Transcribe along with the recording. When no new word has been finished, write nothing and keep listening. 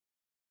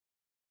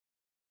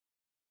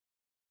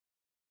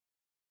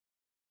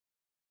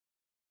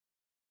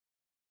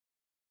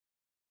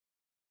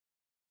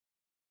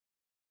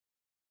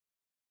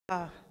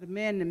The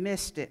men that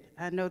missed it.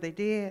 I know they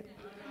did.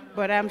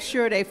 But I'm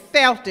sure they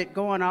felt it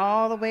going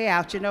all the way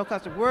out,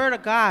 because the word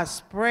of God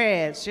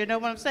spreads. You know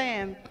what I'm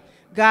saying?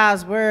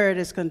 God's word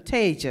is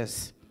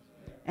contagious.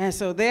 And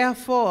so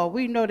therefore,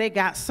 we know they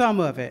got some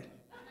of it.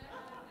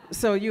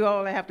 So you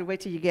only have to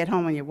wait till you get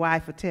home and your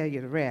wife will tell you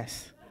the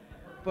rest.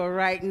 But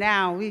right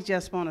now, we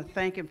just want to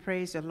thank and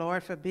praise the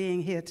Lord for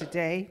being here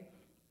today.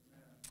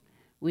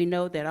 We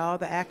know that all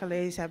the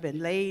accolades have been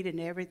laid and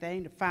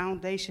everything, the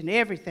foundation,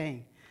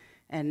 everything.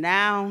 And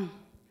now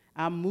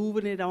I'm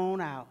moving it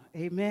on out.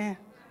 Amen?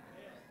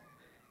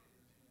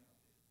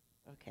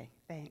 Okay,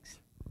 thanks.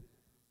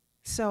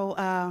 So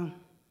I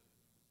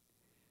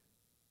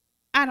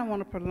don't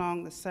want to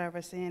prolong the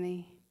service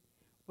any,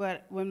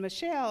 but when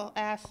Michelle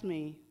asked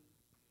me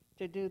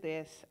to do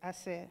this, I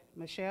said,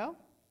 Michelle?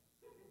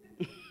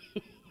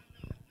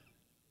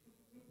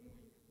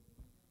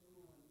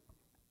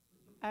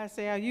 I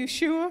said, are you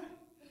sure?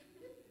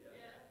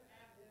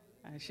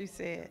 And she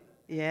said,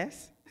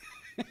 yes.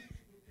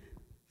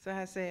 So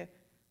I said,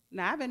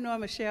 now I've been knowing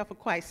Michelle for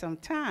quite some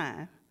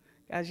time,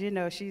 because,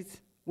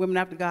 she's women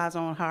after God's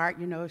own heart.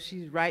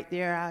 She's right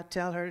there. I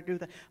tell her to do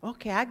that.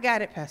 Okay, I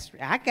got it, Pastor.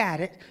 I got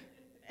it.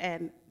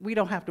 And we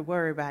don't have to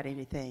worry about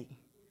anything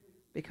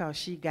because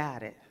she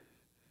got it.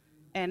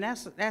 And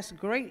that's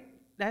great.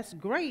 That's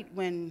great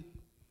when,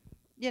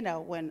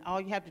 when all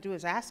you have to do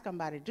is ask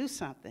somebody to do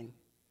something.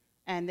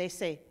 And they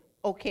say,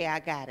 okay, I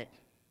got it.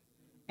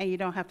 And you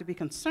don't have to be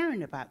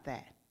concerned about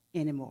that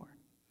anymore.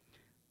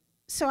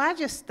 So I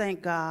just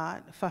thank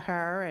God for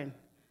her and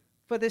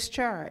for this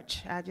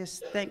church. I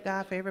just thank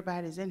God for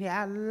everybody that's in here.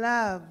 I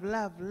love,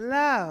 love,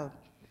 love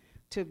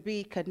to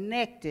be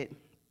connected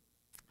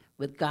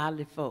with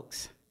godly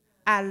folks.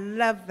 I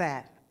love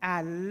that.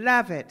 I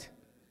love it.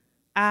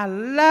 I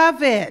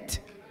love it.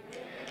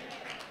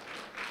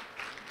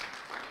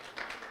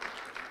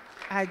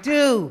 I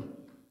do.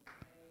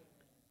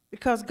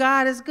 Because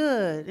God is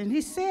good. And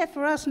he said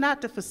for us not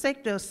to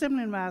forsake the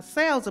assembling of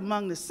ourselves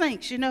among the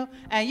saints,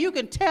 And you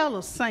can tell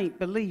a saint,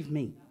 believe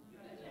me.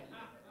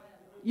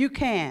 You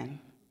can.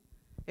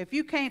 If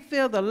you can't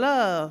feel the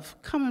love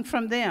coming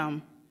from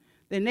them,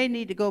 then they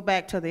need to go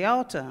back to the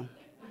altar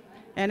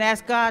and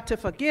ask God to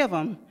forgive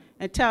them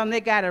and tell them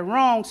they got it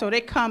wrong so they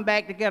come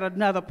back to get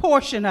another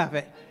portion of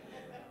it.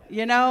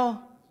 You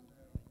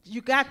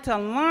got to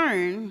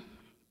learn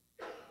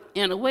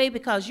in a way,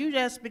 because you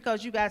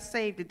got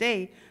saved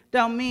today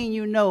don't mean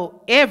you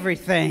know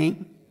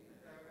everything.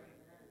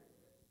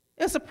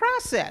 It's a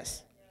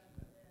process.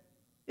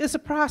 It's a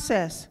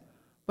process.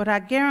 But I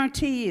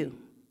guarantee you,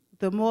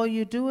 the more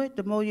you do it,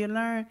 the more you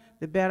learn,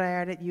 the better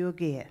at it you'll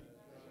get.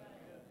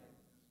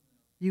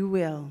 You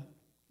will.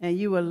 And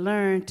you will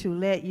learn to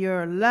let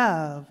your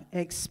love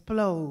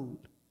explode.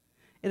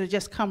 It'll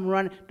just come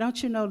running.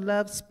 Don't you know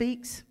love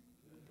speaks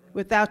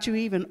without you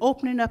even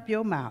opening up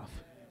your mouth?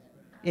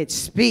 It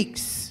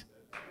speaks.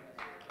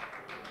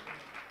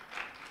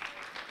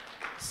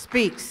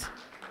 Speaks.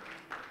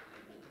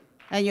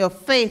 And your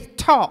faith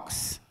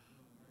talks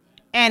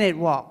and it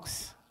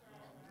walks.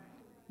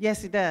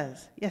 Yes, it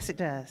does. Yes, it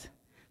does.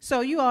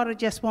 So you ought to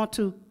just want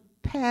to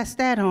pass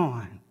that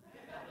on.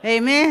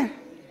 Amen?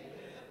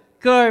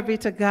 Glory be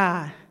to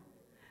God.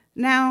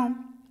 Now,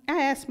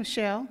 I asked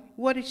Michelle,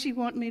 what did she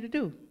want me to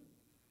do?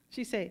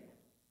 She said,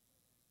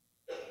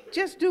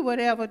 just do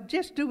whatever,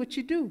 just do what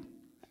you do.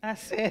 I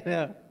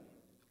said,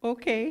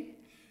 okay.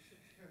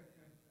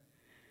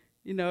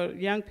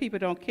 Young people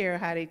don't care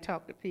how they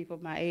talk to people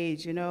my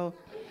age, So,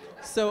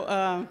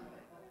 so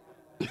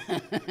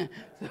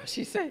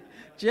she said,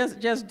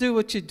 just do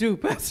what you do,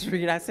 Pastor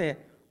Reed. I said,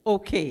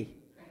 okay.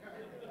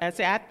 I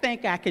said, I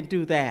think I can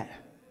do that.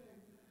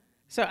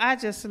 So I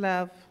just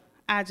love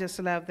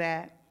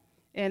that.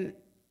 And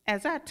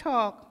as I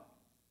talk,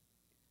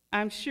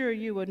 I'm sure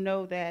you will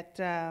know that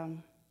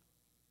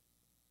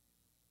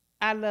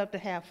I love to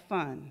have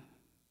fun.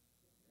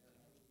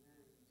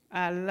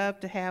 I love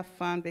to have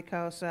fun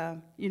because,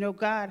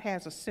 God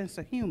has a sense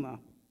of humor.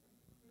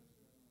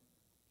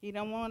 He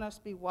don't want us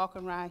to be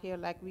walking around here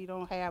like we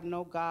don't have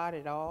no God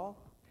at all.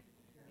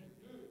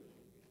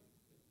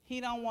 He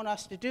don't want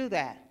us to do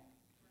that.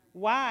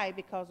 Why?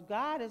 Because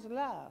God is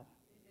love.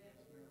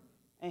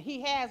 And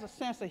he has a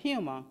sense of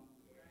humor.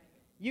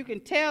 You can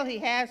tell he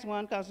has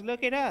one because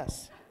look at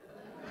us.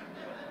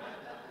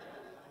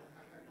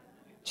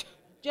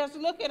 Just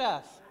look at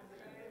us.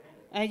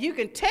 And you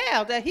can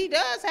tell that he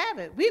does have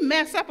it. We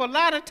mess up a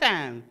lot of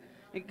times.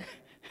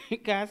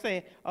 God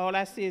said, all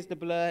I see is the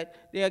blood.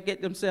 They'll get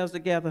themselves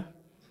together.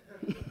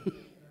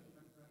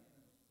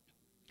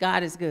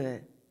 God is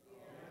good.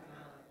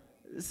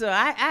 So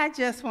I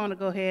just want to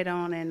go ahead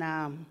on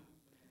and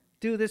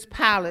do this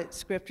pilot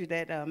scripture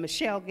that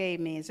Michelle gave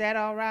me. Is that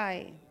all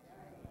right?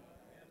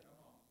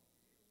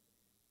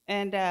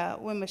 And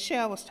when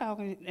Michelle was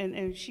talking,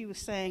 and she was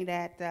saying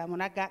that when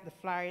I got the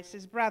flyer, it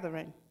says,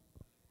 brethren,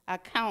 I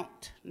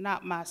count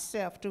not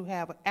myself to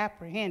have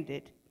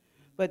apprehended,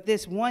 but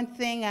this one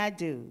thing I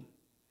do,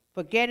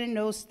 forgetting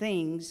those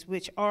things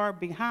which are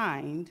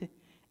behind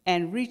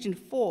and reaching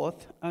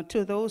forth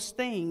unto those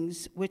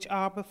things which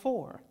are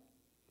before.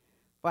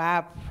 For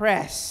I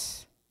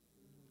press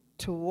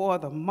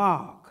toward the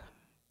mark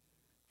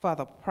for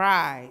the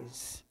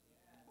prize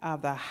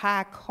of the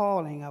high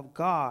calling of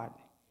God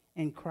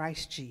in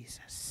Christ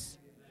Jesus.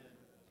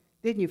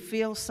 Didn't you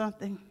feel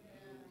something?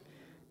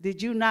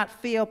 Did you not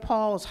feel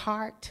Paul's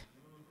heart?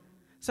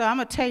 So I'm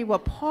going to tell you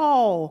what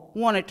Paul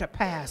wanted to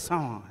pass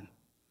on.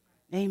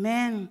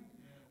 Amen.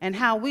 And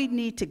how we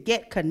need to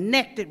get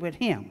connected with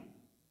him.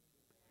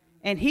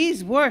 And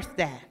he's worth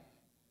that.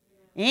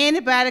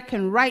 Anybody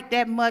can write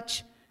that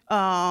much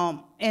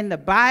in the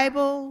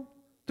Bible,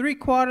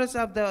 three-fourths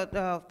of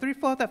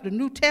the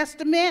New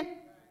Testament,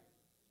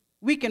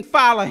 we can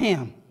follow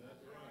him.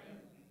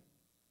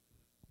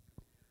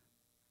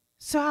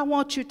 So I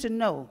want you to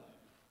know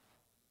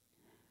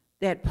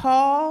that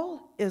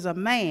Paul is a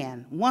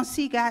man, once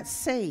he got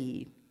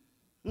saved,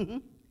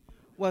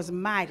 was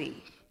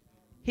mighty.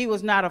 He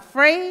was not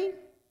afraid.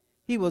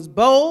 He was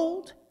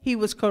bold. He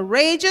was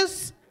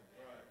courageous.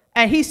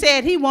 And he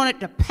said he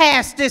wanted to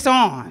pass this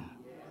on.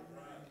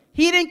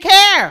 He didn't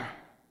care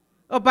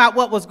about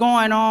what was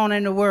going on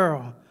in the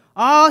world.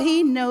 All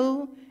he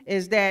knew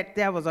is that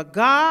there was a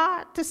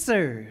God to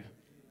serve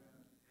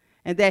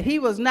and that he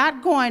was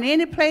not going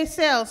anyplace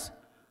else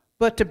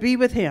but to be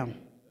with him.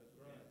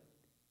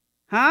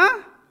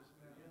 Huh?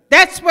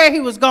 That's where he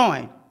was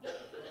going,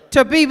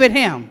 to be with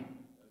him.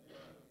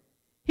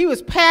 He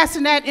was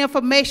passing that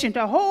information.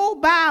 The whole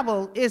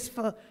Bible is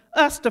for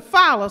us to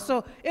follow.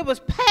 So it was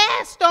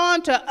passed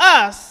on to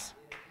us.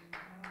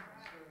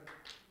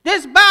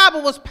 This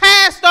Bible was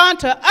passed on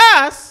to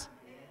us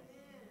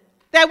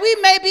that we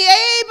may be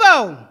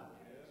able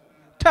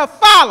to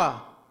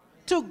follow,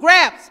 to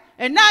grasp,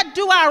 and not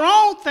do our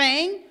own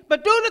thing,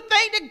 but do the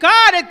thing that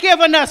God had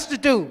given us to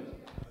do.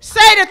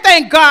 Say the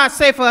thing God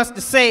say for us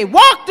to say.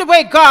 Walk the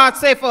way God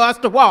say for us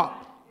to walk.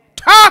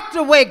 Talk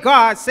the way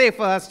God say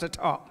for us to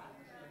talk.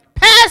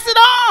 Pass it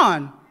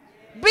on.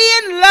 Be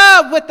in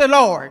love with the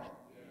Lord.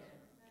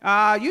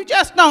 You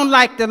just don't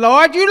like the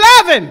Lord. You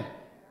love him.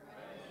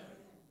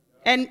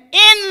 And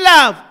in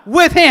love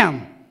with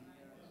him.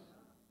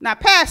 Now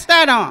pass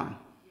that on.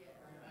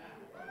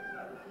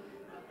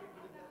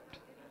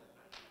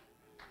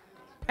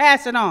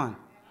 Pass it on.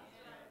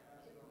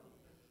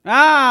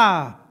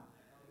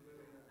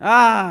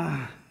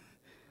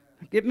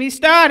 Get me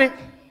started.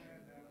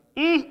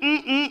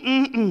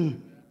 He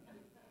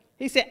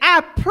said,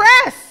 I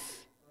press.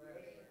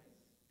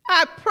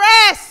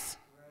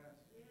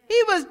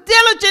 He was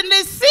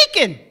diligently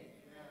seeking.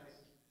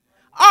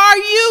 Are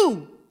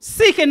you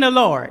seeking the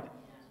Lord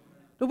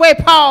the way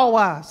Paul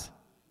was?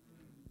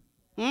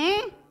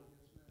 He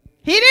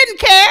didn't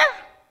care.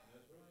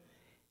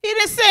 He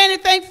didn't say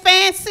anything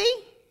fancy.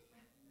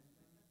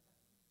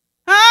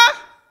 Huh?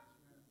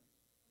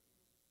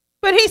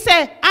 But he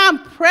said,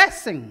 I'm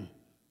pressing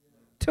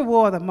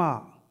toward the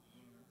mark.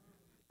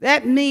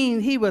 That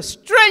means he was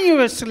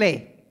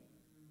strenuously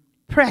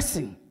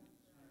pressing.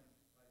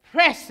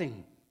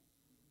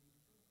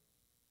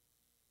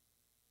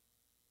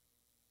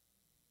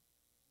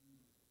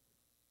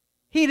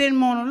 He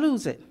didn't want to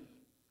lose it.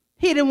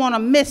 He didn't want to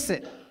miss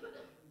it.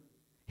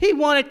 He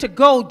wanted to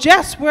go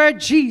just where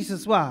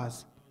Jesus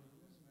was.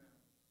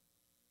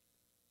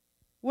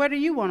 Where do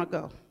you want to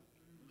go?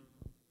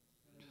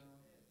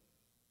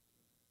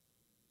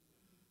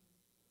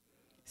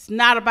 It's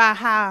not about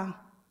how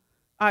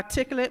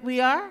articulate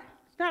we are.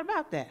 It's not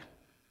about that.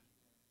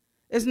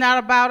 It's not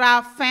about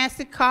our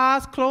fancy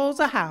cars, clothes,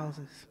 or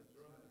houses.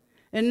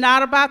 And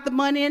not about the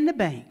money in the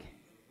bank.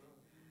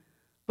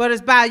 But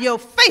it's about your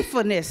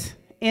faithfulness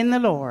in the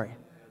Lord.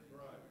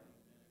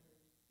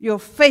 Your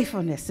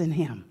faithfulness in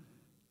him.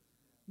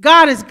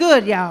 God is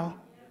good, y'all.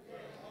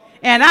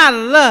 And I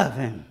love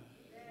him.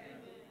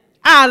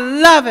 I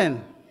love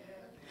him.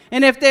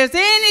 And if there's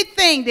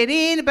anything that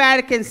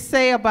anybody can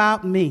say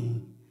about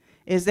me,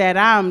 is that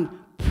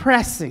I'm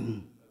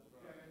pressing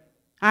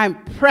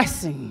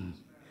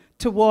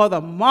toward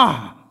the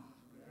mark.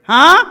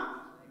 Huh?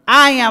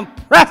 I am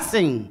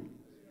pressing.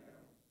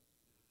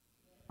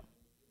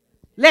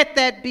 Let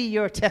that be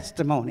your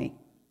testimony.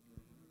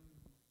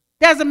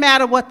 Doesn't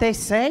matter what they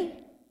say.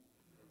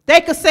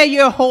 They could say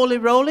you're holy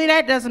roly.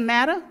 That doesn't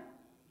matter.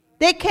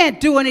 They can't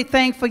do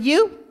anything for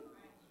you.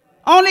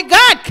 Only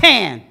God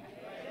can.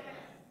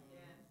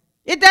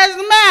 It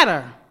doesn't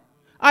matter.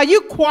 Are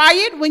you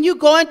quiet when you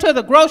go into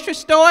the grocery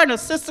store and a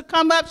sister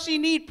come up, she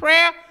need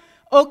prayer?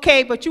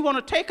 Okay, but you want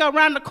to take her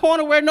around the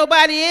corner where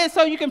nobody is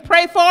so you can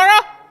pray for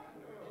her?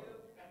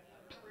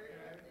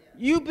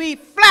 You be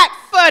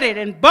flat-footed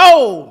and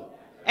bold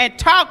and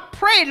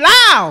pray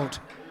loud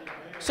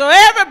so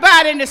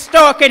everybody in the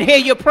store can hear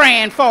you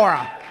praying for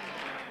her.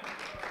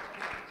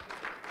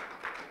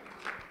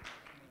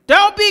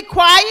 Don't be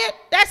quiet.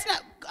 That's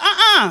not,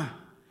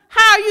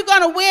 How are you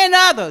going to win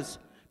others?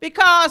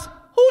 Because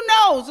who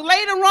knows,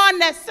 later on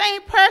that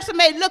same person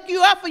may look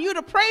you up for you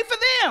to pray for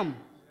them.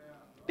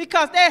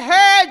 Because they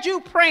heard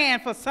you praying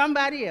for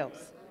somebody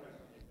else.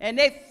 And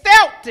they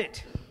felt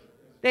it.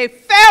 They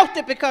felt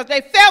it because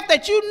they felt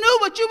that you knew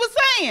what you were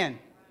saying.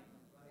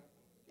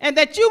 And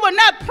that you were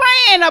not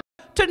praying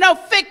to no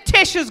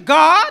fictitious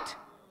God,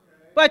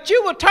 but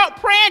you were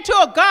praying to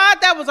a God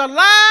that was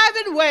alive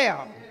and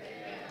well.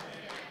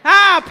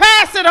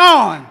 Pass it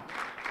on.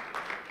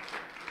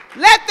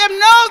 Let them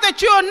know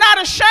that you are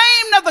not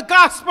ashamed of the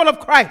gospel of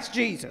Christ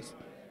Jesus.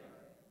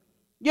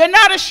 You're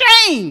not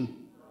ashamed,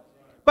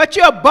 but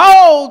you're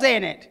bold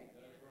in it.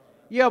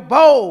 You're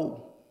bold.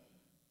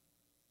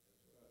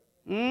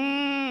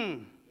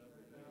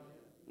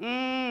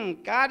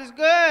 God is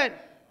good.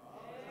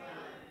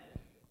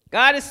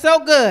 God is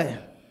so good.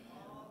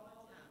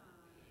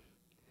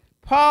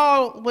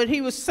 Paul, what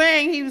he was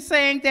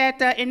saying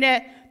that in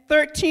that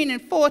 13th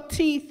and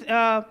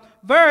 14th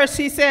verse,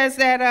 he says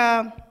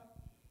that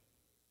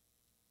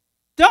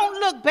don't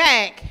look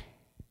back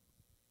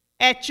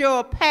at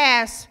your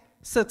past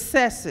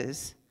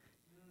successes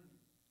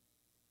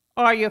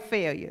or your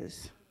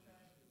failures.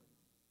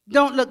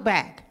 Don't look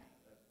back.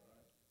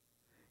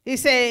 He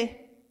said,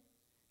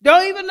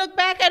 don't even look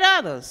back at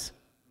others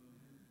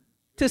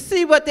to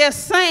see what they're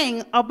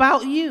saying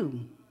about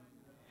you.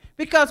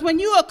 Because when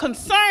you are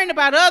concerned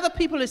about other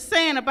people is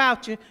saying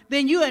about you,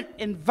 then you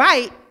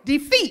invite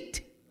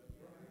defeat.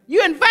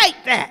 You invite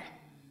that.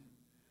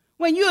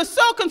 When you are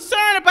so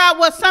concerned about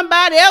what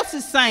somebody else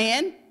is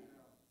saying,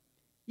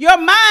 your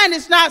mind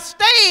is not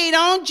stayed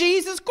on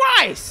Jesus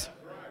Christ.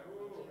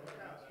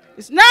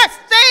 It's not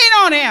stayed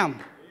on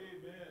him.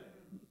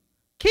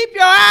 Keep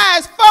your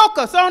eyes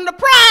focused on the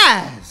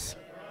prize.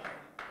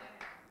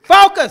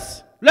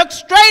 Focus. Look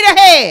straight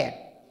ahead.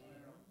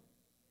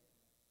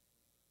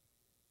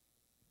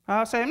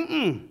 Paul said,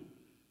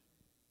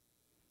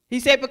 He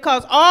said,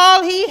 because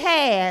all he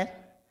had,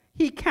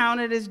 he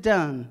counted as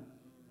done.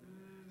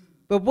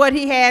 But what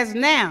he has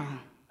now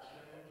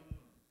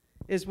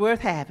is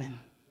worth having.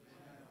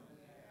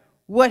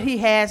 What he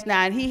has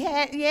now. And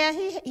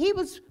he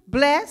was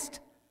blessed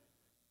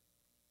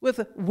with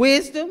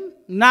wisdom,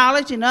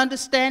 knowledge, and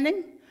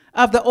understanding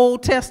of the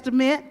Old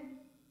Testament.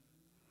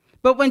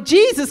 But when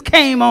Jesus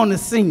came on the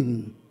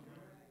scene,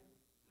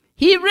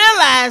 he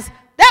realized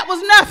that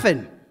was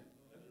nothing.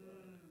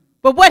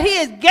 But what he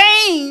had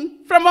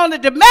gained from on the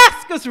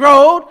Damascus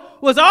road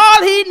was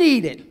all he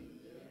needed.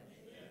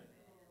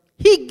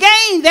 He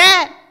gained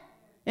that,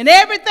 and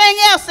everything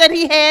else that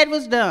he had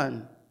was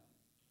done.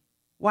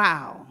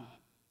 Wow.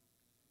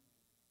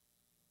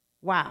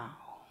 Wow.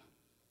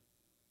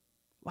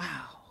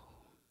 Wow.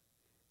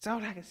 That's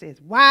all I can say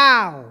is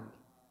wow.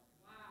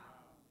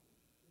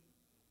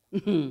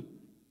 Wow.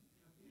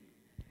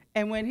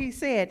 And when he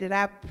said that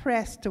I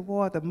pressed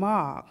toward the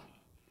mark,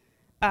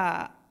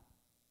 and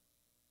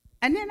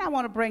then I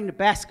want to bring the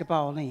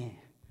basketball in,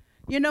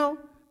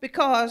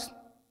 because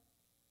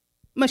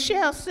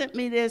Michelle sent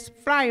me this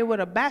flyer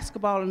with a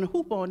basketball and a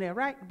hoop on there,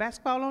 right?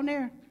 Basketball on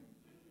there?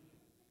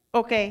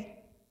 Okay.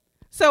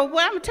 So I'm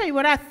going to tell you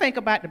what I think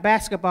about the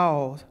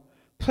basketball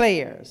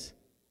players.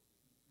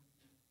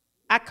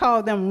 I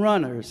call them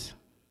runners.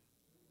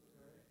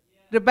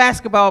 The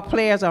basketball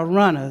players are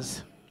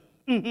runners.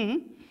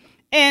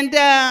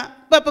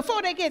 But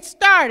before they get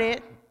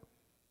started,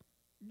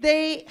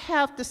 they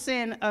have to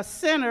send a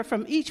center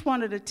from each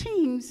one of the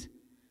teams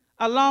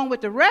along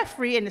with the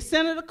referee in the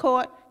center of the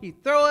court. He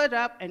throw it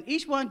up, and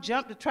each one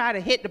jump to try to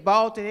hit the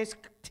ball to his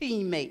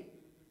teammate.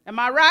 Am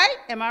I right?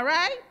 Am I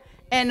right?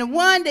 And the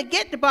one that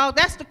get the ball,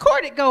 that's the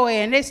court that go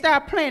in. They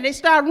start playing. They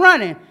start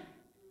running.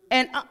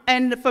 And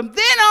from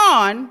then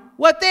on,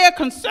 what they're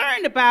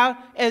concerned about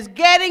is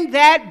getting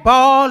that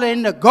ball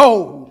in the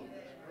goal.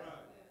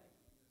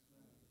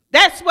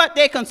 That's what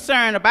they're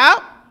concerned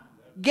about,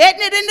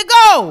 getting it in the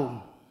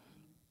goal.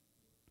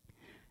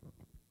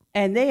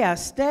 And they are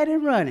steady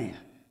running.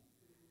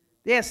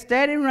 They're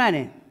steady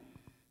running.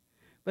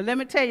 But let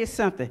me tell you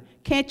something.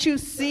 Can't you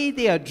see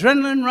the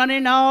adrenaline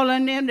running all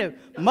in them, the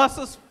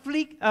muscles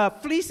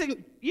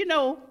fleecing,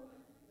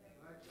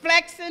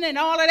 flexing and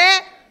all of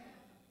that?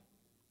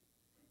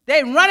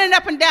 They're running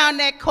up and down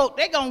that court.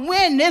 They're going to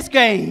win this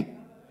game.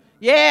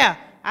 Yeah,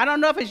 I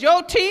don't know if it's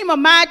your team or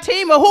my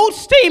team or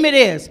whose team it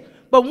is.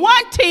 But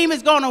one team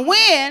is going to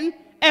win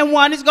and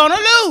one is going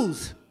to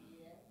lose.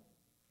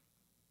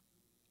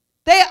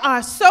 They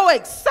are so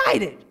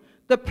excited.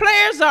 The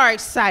players are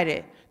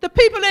excited. The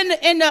people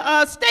in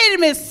the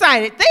stadium is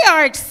excited. They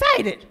are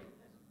excited.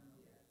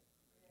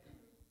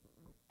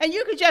 And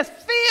you can just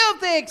feel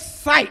the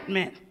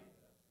excitement.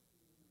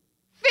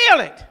 Feel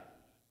it.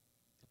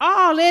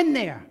 All in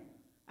there.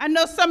 I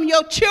know some of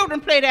your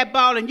children play that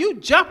ball and you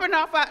jumping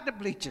off out the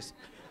bleachers.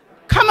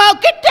 Come on,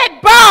 get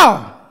that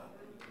ball.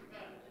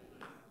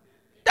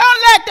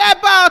 Don't let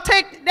that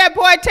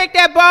boy take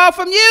that ball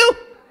from you.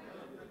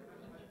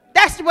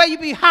 That's the way you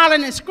be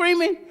hollering and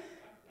screaming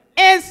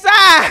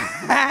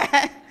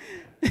inside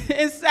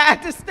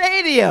the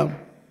stadium.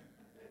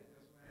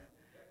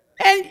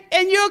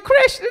 And you're a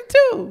Christian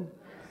too.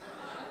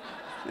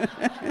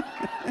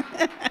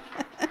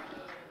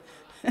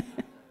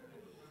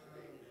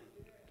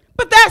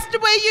 But that's the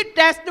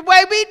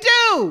way we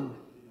do.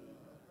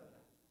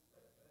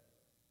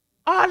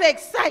 All the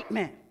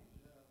excitement.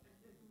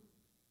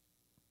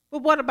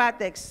 But what about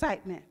the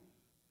excitement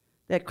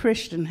that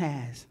Christian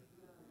has?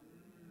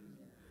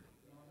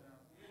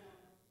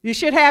 You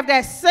should have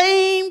that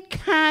same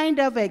kind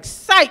of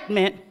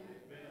excitement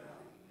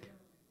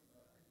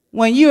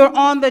when you're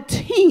on the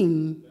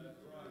team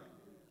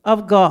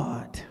of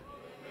God.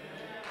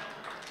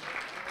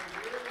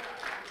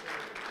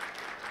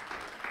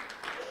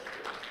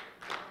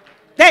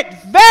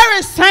 That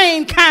very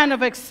same kind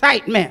of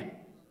excitement.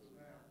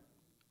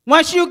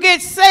 Once you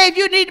get saved,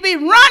 you need to be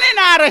running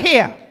out of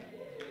here,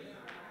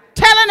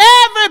 telling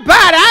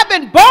everybody, I've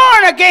been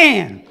born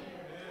again.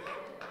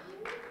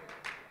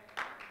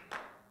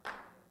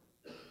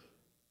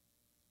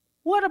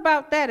 What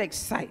about that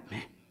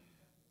excitement?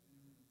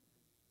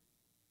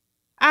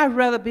 I'd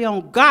rather be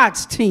on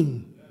God's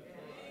team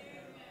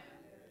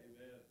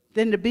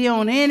than to be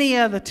on any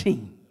other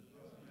team.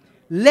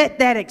 Let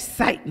that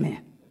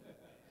excitement.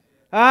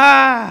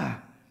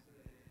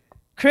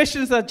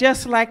 Christians are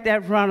just like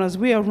that runners.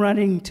 We are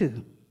running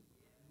too.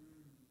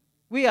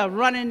 We are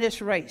running this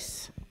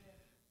race.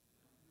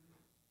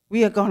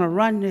 We are going to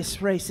run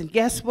this race. And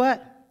guess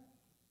what?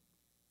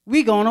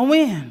 We're going to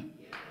win.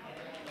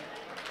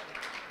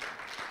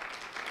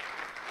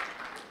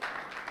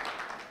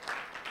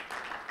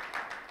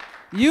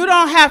 You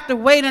don't have to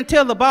wait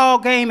until the ball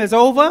game is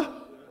over.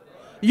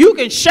 You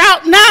can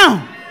shout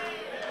now.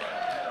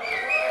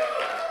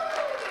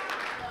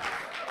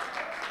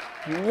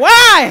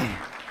 Why?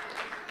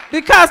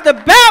 Because the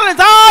battle has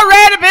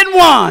already been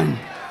won.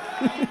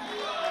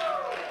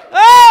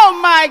 Oh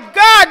my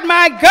God,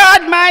 my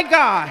God, my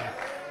God.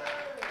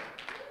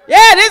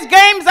 Yeah, this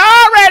game's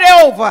already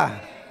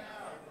over.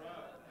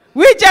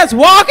 We're just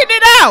walking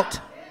it out.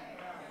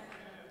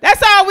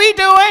 That's all we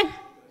doing.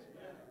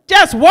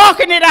 Just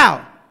walking it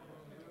out.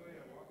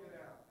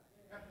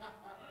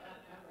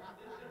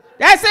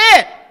 That's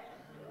it.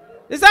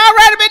 It's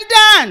already been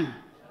done.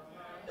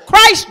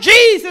 Christ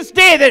Jesus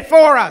did it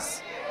for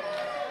us.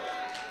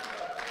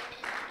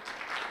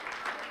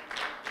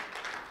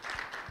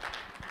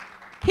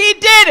 He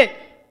did it.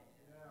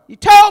 He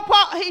told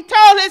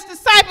his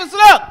disciples,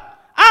 look,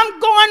 I'm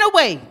going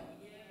away.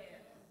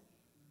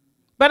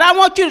 But I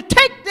want you to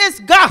take this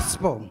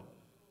gospel.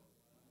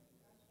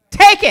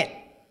 Take it.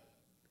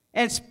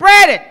 And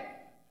spread it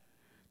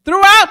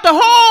throughout the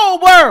whole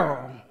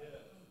world.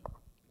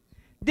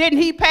 Didn't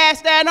he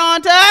pass that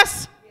on to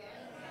us?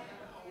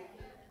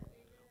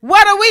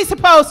 What are we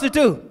supposed to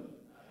do?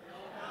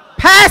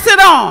 Pass it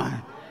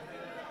on.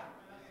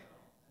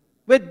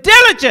 With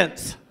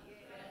diligence.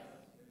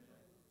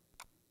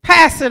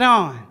 Pass it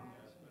on.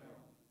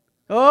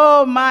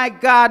 Oh, my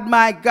God,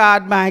 my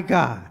God, my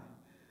God.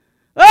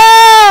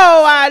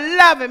 Oh, I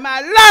love him. I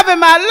love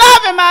him. I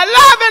love him. I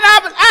love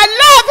him. I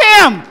love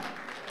him.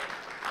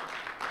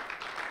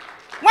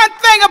 One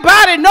thing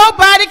about it,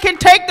 nobody can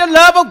take the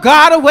love of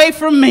God away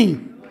from me.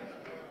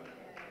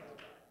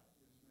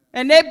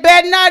 And they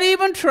better not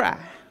even try.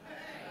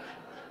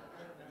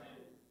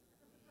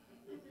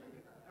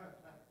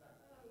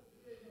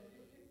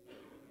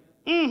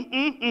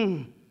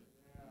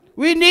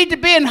 We need to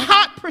be in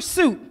hot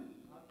pursuit.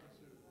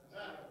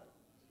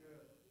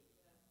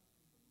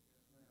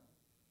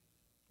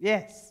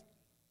 Yes,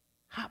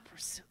 hot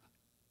pursuit.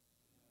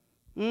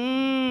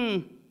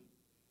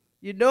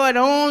 You know, it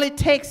only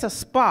takes a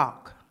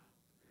spark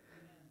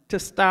to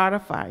start a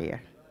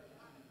fire.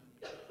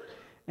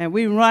 And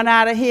we run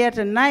out of here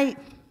tonight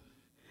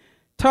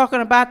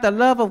talking about the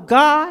love of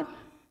God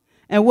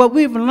and what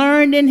we've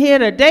learned in here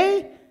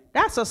today.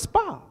 That's a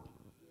spark.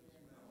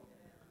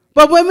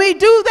 But when we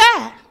do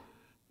that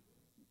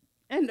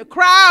and the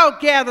crowd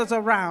gathers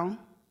around,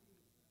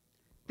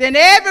 then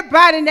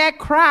everybody in that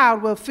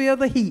crowd will feel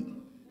the heat.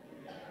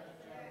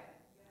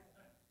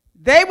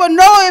 They will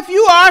know if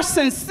you are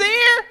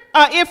sincere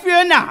or if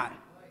you're not.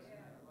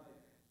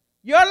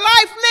 Your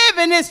life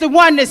living is the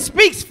one that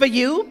speaks for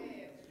you.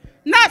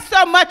 Not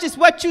so much as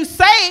what you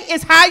say,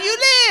 it's how you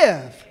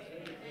live.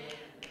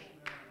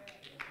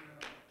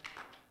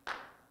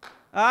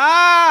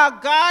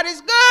 God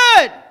is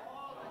good.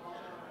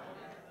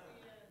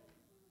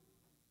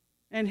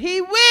 And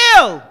He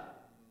will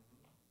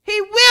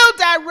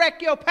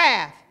direct your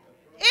path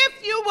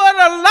if you would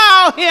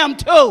allow Him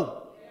to.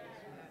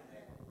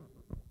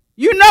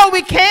 You know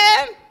we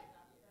can.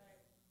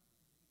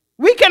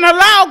 We can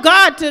allow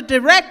God to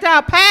direct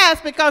our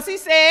paths because He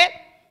said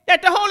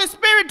that the Holy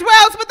Spirit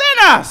dwells within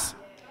us.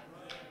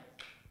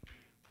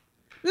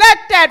 Let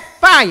that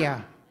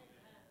fire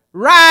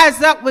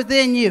rise up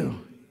within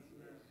you.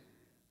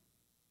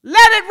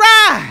 Let it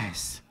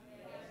rise.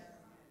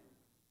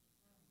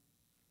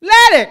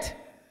 Let it.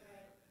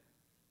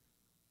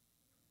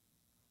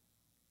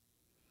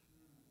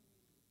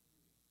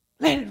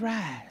 Let it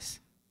rise.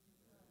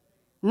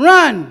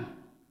 Run.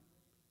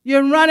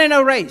 You're running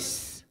a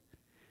race.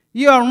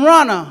 You're a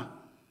runner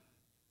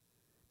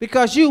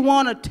because you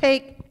want to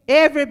take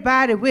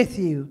everybody with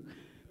you.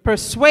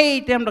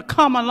 Persuade them to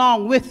come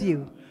along with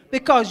you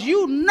because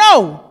you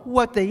know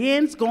what the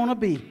end's going to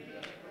be.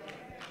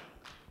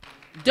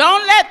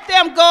 Don't let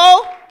them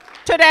go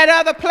to that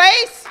other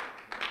place,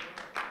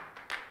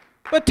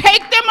 but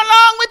take them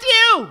along with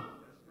you.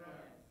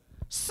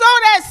 Sow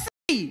that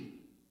seed.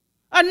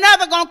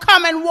 Another gonna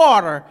come and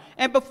water,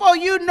 and before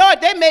you know it,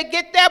 they may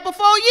get there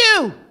before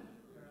you,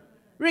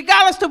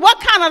 regardless to what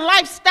kind of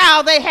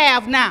lifestyle they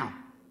have now.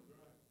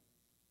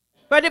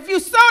 But if you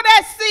sow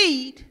that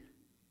seed,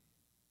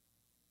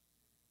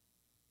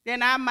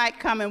 then I might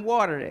come and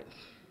water it.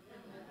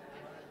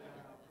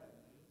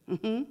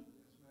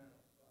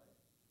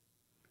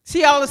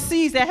 See all the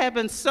seeds that have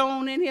been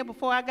sown in here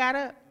before I got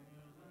up?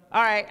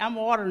 All right, I'm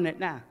watering it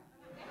now.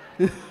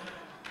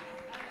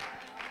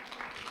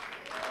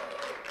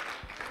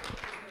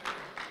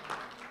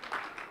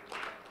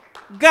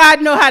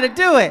 God knows how to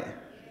do it.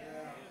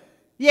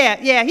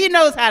 Yeah, he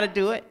knows how to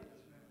do it.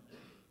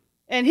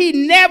 And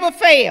he never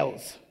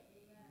fails.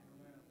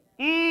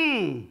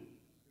 It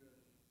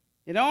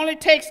only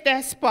takes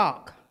that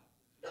spark.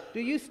 Do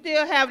you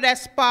still have that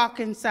spark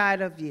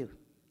inside of you?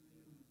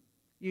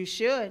 You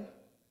should.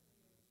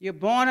 You're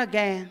born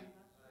again.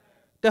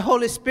 The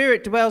Holy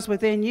Spirit dwells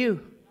within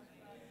you.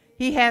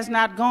 He has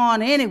not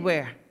gone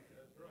anywhere.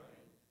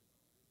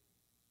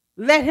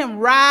 Let him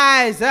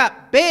rise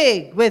up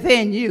big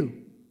within you.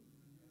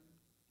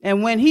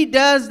 And when he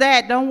does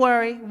that, don't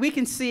worry, we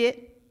can see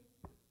it.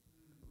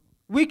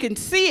 We can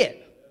see it.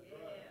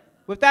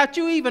 Without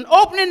you even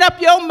opening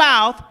up your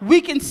mouth,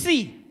 we can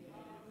see.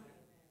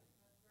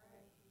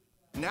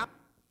 Now.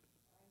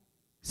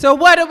 So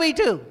what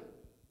do?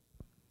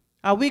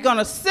 Are we going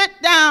to sit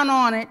down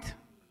on it?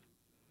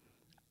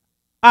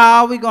 Or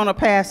are we going to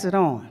pass it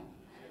on?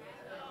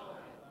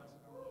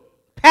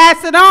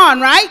 Pass it on,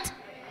 right?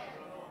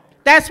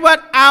 That's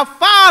what our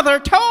Father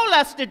told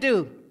us to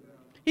do.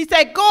 He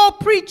said, go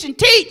preach and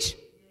teach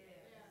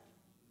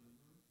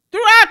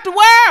throughout the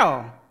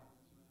world.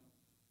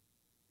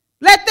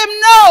 Let them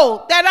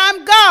know that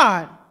I'm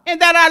God and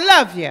that I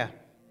love you.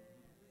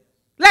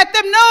 Let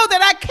them know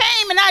that I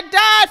came and I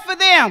died for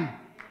them.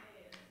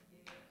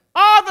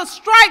 All the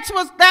stripes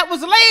that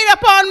was laid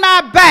upon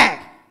my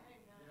back.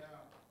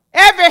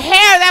 Every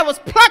hair that was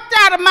plucked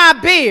out of my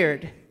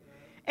beard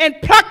and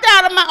plucked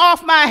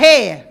off my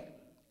head.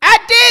 I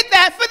did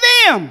that for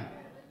them.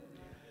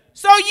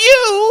 So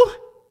you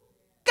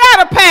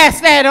got to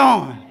pass that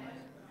on.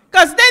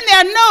 Because then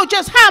they'll know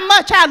just how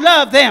much I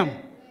love them.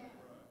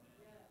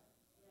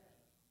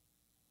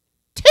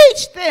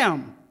 Teach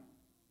them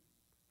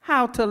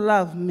how to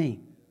love me.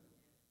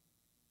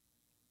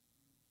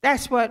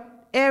 That's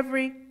what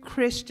every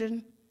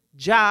Christian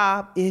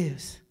job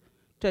is,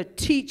 to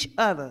teach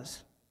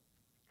others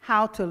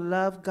how to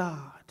love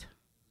God,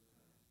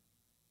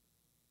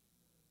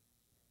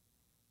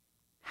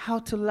 how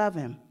to love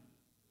him,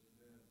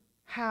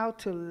 how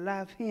to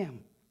love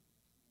him.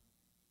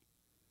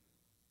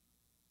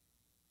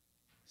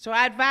 So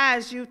I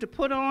advise you to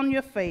put on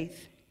your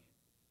faith.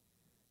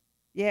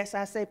 Yes,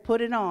 I say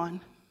put it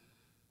on.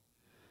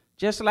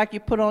 Just like you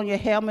put on your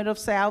helmet of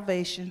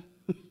salvation.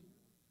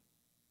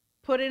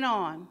 Put it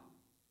on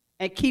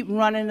and keep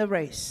running the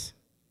race.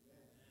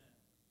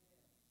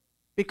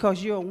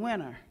 Because you're a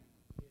winner.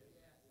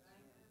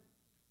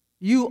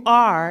 You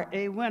are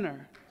a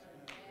winner.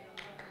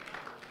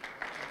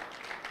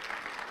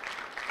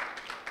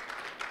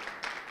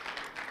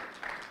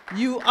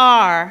 You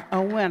are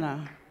a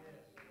winner.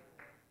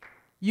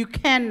 You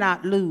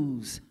cannot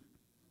lose.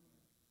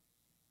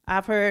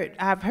 I've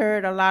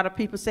heard a lot of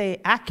people say,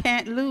 I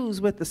can't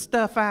lose with the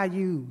stuff I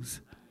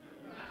use.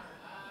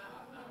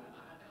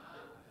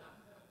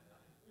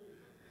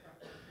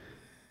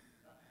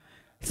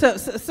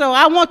 So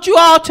I want you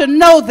all to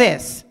know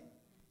this.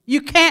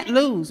 You can't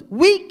lose.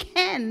 We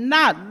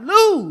cannot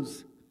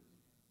lose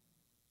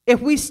if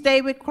we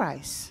stay with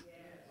Christ.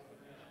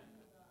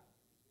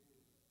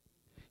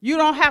 You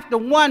don't have to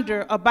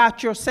wonder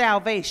about your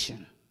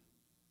salvation.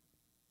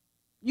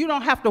 You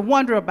don't have to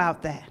wonder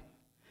about that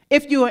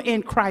if you are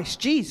in Christ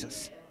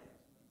Jesus.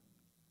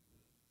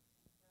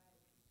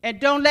 And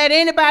don't let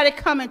anybody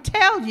come and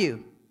tell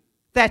you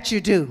that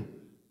you do,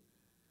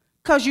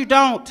 because you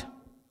don't.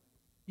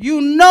 You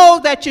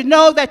know that you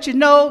know that you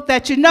know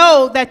that you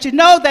know that you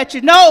know that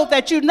you know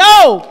that you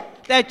know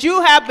that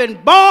you have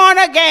been born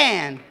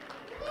again.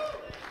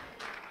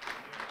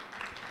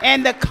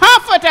 And the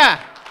comforter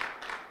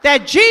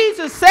that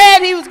Jesus said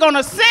he was going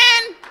to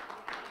send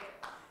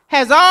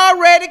has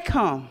already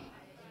come.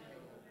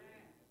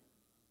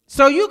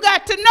 So you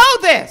got to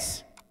know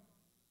this.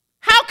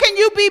 How can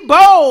you be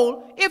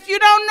bold if you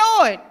don't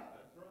know it?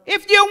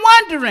 If you're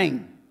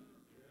wondering.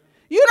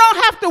 You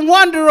don't have to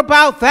wonder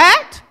about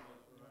that.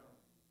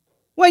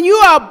 When you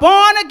are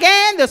born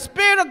again, the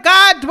Spirit of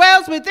God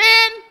dwells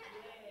within.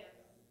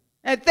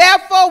 And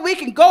therefore we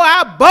can go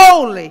out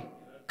boldly,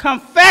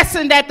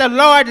 confessing that the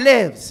Lord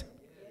lives.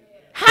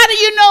 How do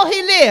you know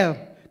he lives?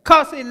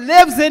 Because he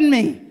lives in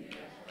me.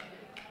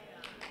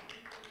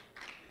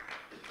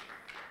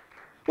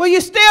 Well,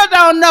 you still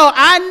don't know.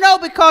 I know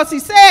because he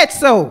said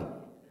so.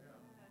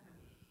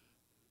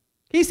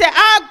 He said,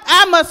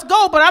 I must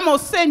go, but I'm going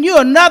to send you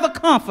another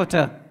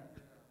comforter.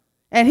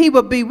 And he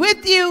will be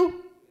with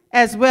you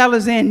as well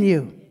as in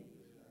you.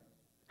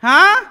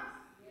 Huh?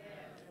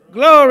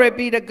 Glory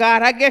be to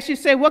God. I guess you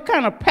say, what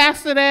kind of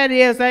pastor that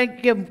is? I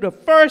give the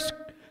first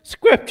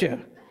scripture.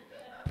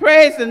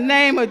 Praise the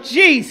name of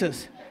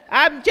Jesus.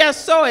 I'm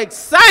just so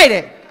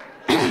excited.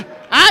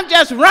 I'm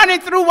just running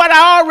through what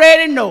I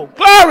already know.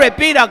 Glory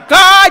be to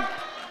God.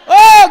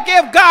 Oh,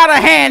 give God a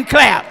hand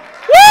clap.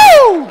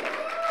 Woo!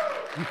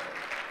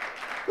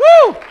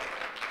 Woo!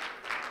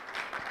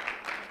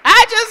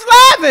 I just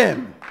love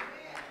him.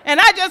 And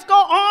I just go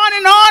on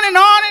and on and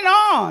on and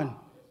on.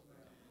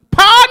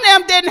 Paul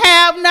and them didn't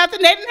have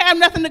nothing. They didn't have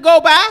nothing to go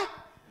by,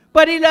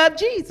 but he loved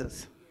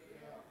Jesus.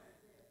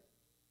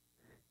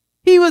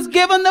 He was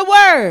given the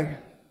word,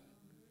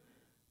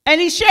 and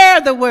he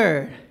shared the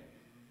word.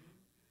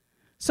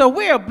 So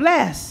we are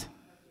blessed.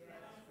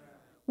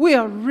 We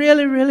are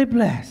really, really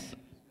blessed.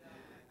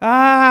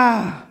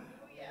 Ah.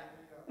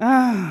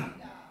 Ah.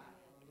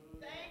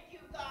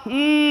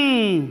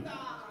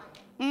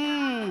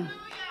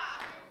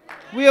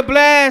 We are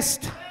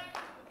blessed.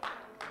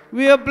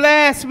 We are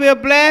blessed. We are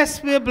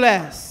blessed. We are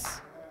blessed.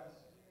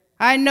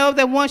 I know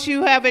that once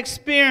you have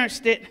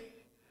experienced it,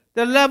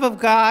 the love of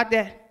God,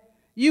 that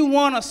you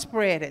want to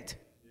spread it.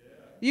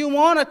 You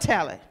want to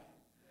tell it.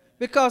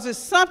 Because it's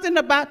something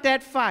about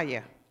that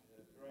fire.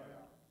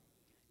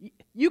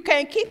 You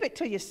can't keep it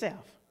to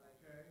yourself.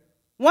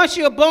 Once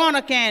you're born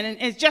again,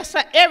 and it's just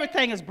like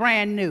everything is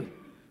brand new.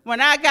 When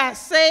I got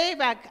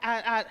saved,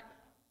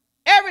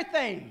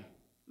 everything,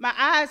 my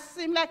eyes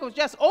seemed like it was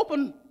just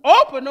open.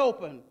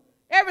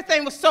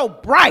 Everything was so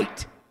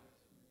bright.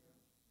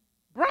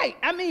 Bright,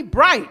 I mean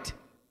bright.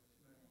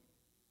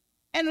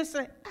 And I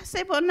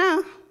said, well,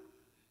 now,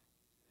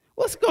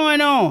 what's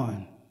going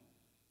on?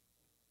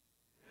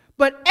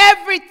 But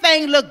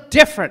everything looked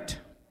different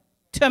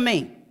to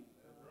me.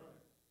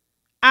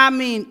 I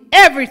mean,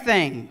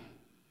 everything.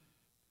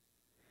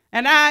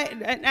 And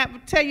I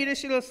will tell you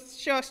this little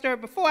short story.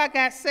 Before I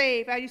got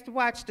saved, I used to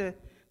watch the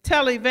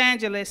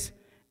televangelists,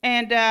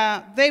 and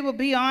they would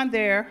be on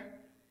there,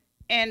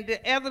 and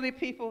the elderly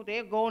people,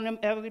 they'll go on them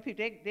elderly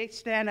people, they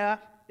stand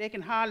up. They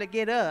can hardly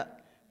get up,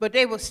 but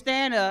they will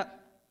stand up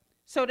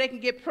so they can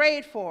get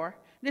prayed for.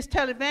 This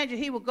televangelist,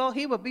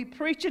 he would be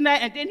preaching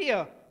that, and then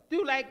he'll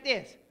do like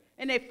this,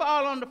 and they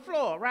fall on the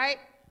floor, right?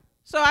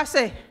 So I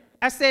said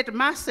to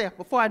myself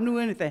before I knew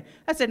anything,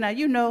 I said, now,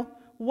 you know,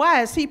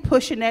 why is he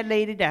pushing that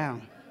lady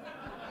down?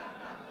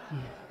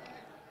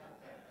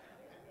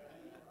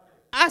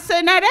 I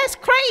said, now that's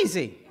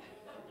crazy.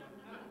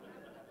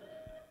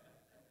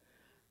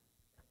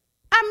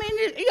 I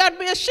mean, you got to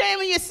be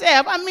ashamed of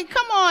yourself. I mean,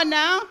 come on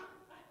now.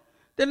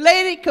 The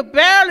lady could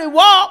barely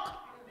walk.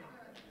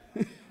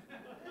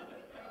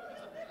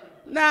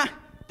 Now,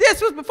 this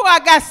was before I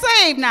got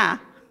saved now.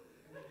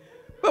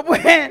 But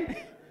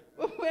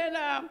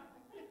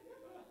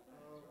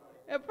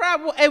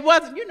it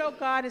wasn't, you know,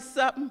 God is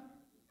something.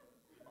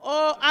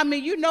 Oh, I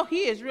mean, you know,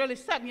 he is really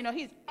something. You know,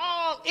 he's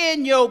all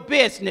in your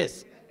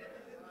business.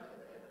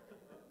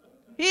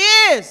 He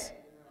is.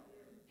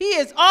 He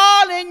is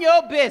all in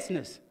your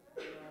business.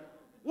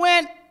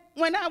 When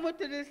I went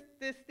to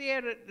this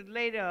theater, the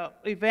lady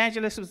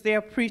evangelist was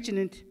there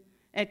preaching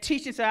and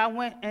teaching, so I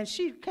went, and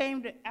she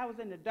came to, I was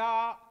in the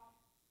dark,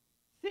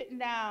 sitting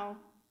down.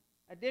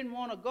 I didn't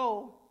want to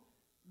go,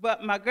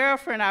 but my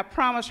girlfriend, I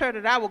promised her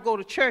that I would go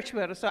to church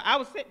with her, so I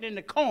was sitting in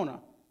the corner.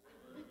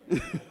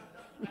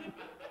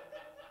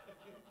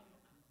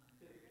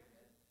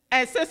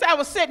 And since I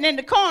was sitting in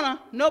the corner,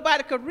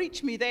 nobody could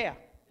reach me there.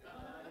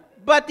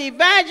 But the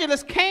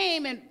evangelist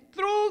came and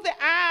through the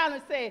aisle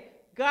and said,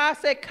 God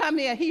said, come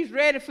here, he's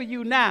ready for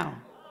you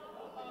now.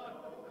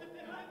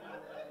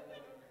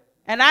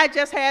 And I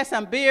just had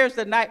some beers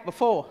the night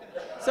before,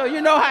 so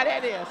you know how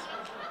that is.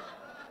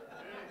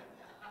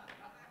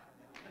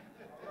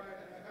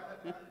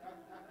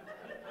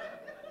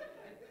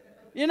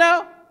 You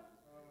know,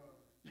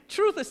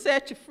 truth will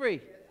set you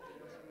free.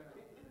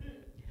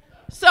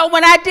 So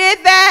when I did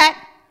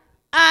that,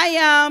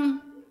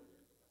 I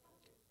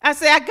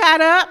said, I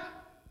got up,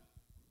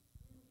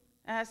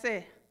 and I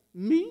said,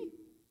 me?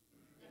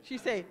 She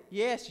said,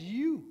 yes,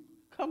 you.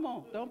 Come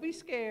on, don't be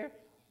scared.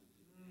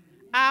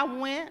 I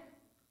went,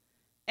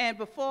 and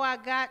before I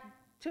got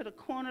to the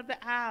corner of the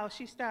aisle,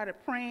 she started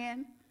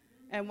praying.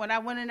 And when I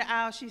went in the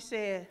aisle, she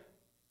said,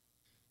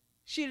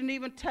 she didn't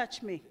even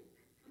touch me,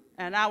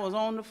 and I was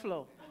on the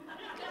floor.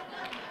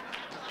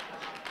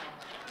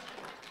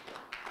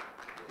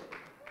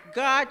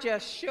 God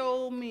just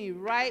showed me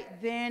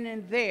right then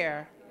and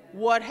there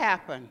what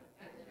happened.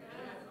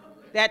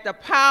 That the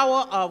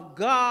power of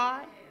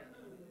God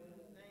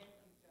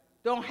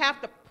don't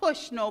have to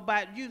push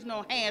nobody, use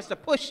no hands to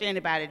push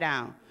anybody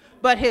down.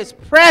 But his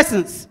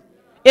presence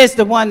is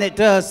the one that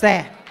does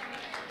that.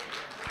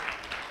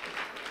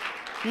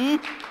 Who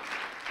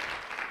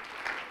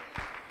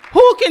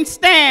can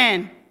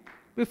stand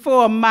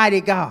before a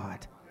mighty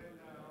God?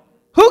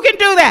 Who can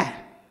do that?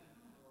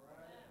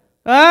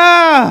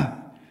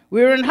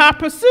 We're in hot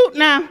pursuit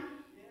now.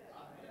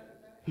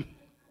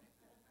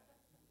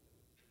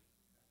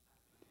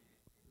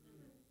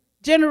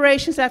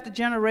 Generations after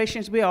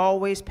generations, we're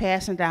always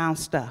passing down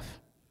stuff.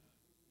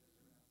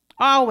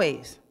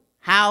 Always.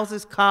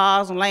 Houses,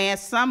 cars, land.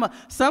 Some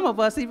of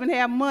us even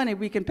have money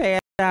we can pass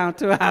down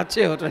to our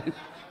children.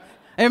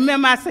 And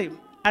remember,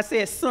 I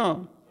said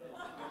some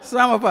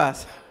of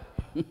us.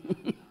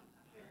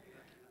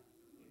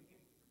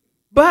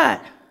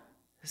 But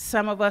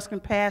some of us can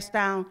pass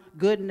down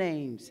good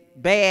names,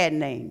 bad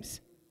names,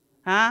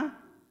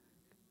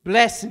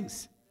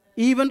 blessings,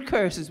 even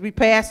curses. We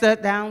pass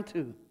that down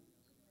too.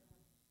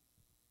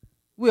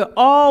 We're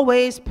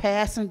always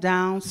passing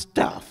down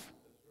stuff.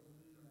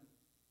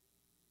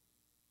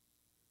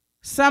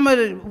 Some of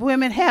the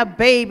women have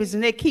babies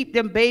and they keep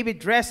them baby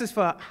dresses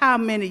for how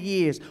many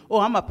years? Oh,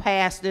 I'm going to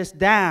pass this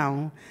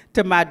down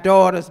to my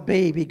daughter's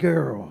baby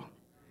girl.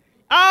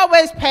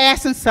 Always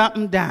passing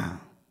something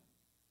down.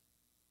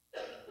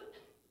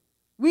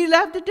 We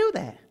love to do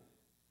that.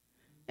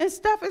 And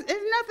stuff, there's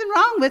nothing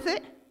wrong with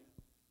it.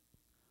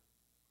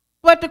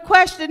 But the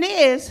question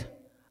is,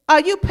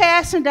 are you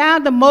passing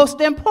down the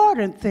most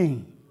important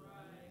thing?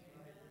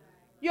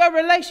 Your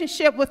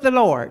relationship with the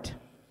Lord.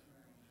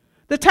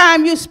 The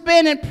time you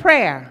spend in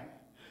prayer,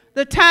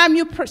 the time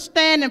you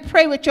stand and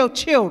pray with your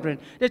children,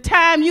 the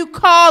time you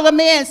call them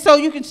in so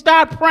you can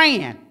start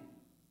praying.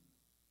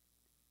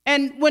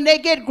 And when they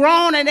get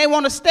grown and they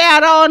want to stay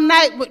out all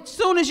night, as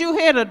soon as you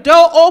hear the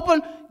door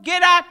open,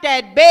 get out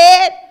that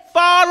bed,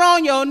 fall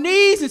on your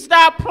knees and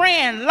start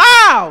praying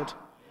loud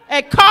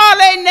and call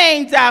their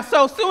names out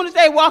so as soon as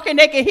they walk in,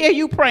 they can hear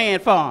you praying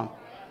for them.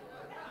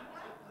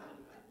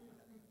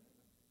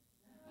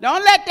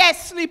 Don't let that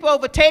sleep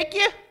overtake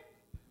you.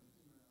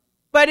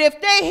 But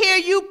if they hear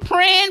you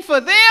praying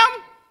for them,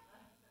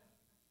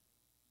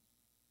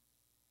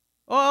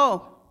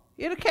 oh,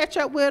 it'll catch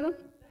up with them.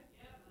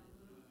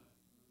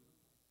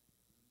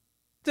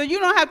 So you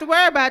don't have to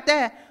worry about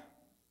that.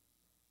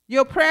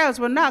 Your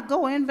prayers will not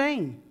go in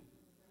vain.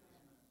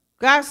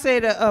 God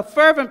said a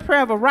fervent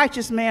prayer of a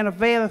righteous man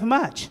availeth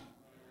much.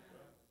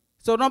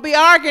 So don't be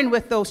arguing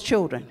with those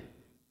children.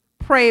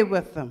 Pray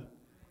with them.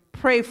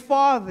 Pray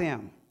for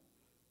them.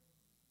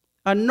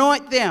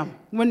 Anoint them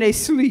when they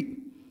sleep.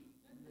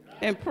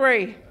 And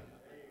pray.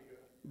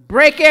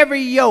 Break every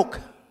yoke.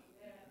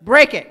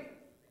 Break it.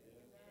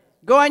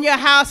 Go in your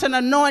house and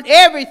anoint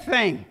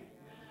everything.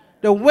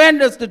 The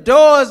windows, the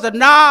doors, the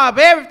knob,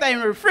 everything,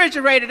 the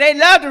refrigerator. They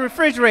love the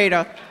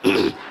refrigerator.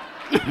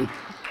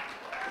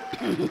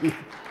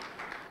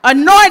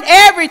 Anoint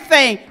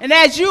everything. And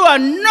as you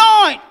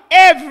anoint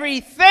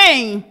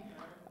everything,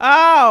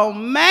 oh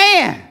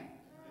man,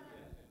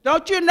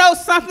 don't you know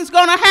something's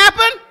going to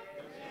happen?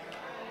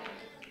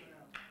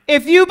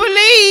 If you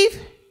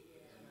believe.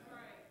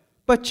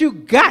 But you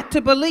got to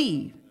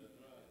believe.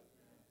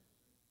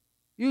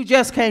 You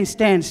just can't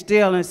stand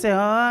still and say, oh,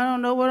 I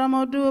don't know what I'm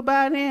going to do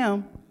about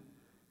him.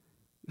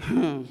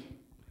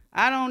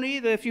 I don't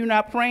either if you're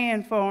not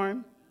praying for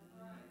him.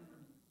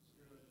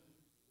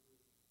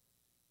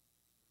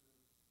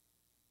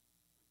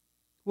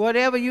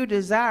 Whatever you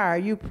desire,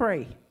 you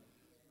pray.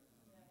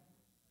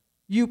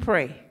 You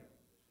pray.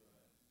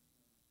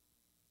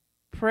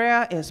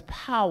 Prayer is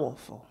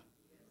powerful.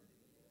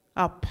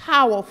 A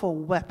powerful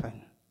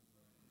weapon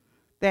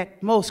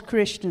that most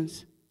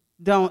Christians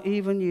don't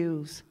even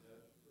use.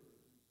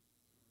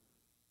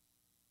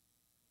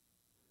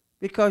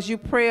 Because you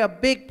pray a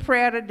big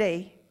prayer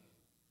today,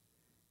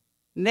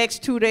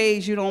 next 2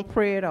 days you don't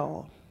pray at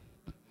all.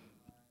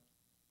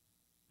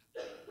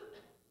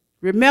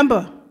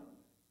 Remember,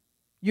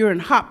 you're in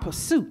hot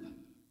pursuit,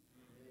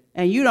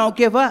 and you don't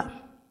give up.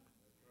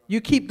 You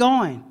keep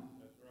going.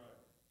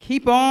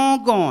 Keep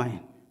on going.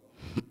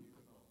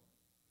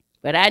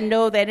 But I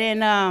know that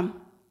in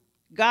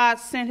God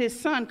sent his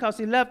son because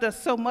he loved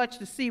us so much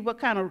to see what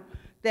kind of,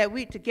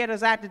 to get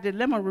us out of the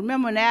dilemma.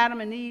 Remember when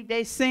Adam and Eve,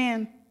 they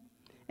sinned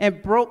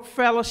and broke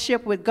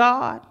fellowship with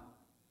God?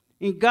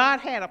 And God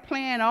had a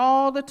plan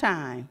all the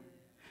time.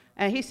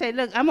 And he said,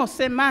 look, I'm going to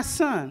send my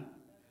son.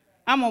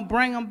 I'm going to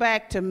bring him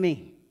back to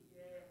me.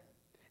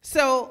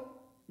 So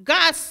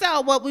God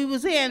saw what we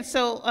was in.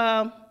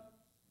 So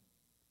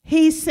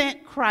he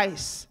sent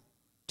Christ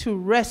to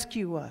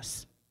rescue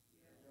us.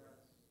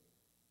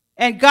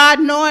 And God,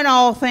 knowing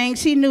all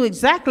things, he knew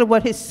exactly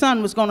what his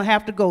son was going to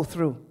have to go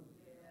through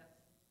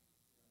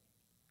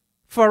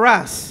for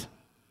us.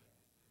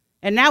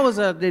 And that was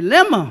a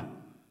dilemma,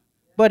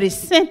 but he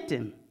sent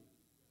him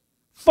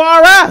for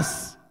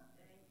us.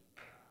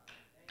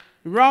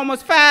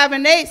 Romans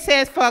 5:8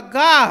 says, for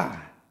God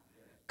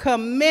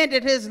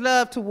commended his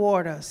love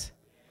toward us,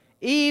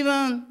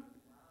 even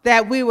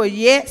that we were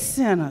yet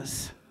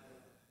sinners.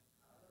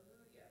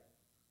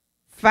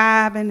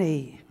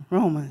 5:8,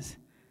 Romans.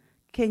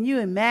 Can you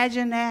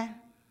imagine that?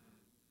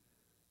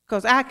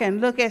 Because I can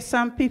look at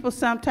some people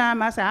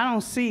sometime, I say, I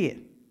don't see it.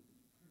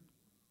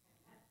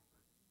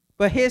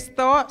 But his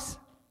thoughts,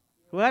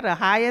 what, are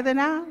higher than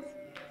ours?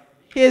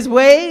 His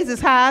ways is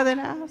higher than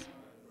ours.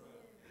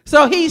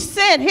 So he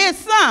sent his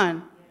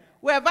son.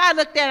 Well, if I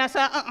looked at it, I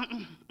said,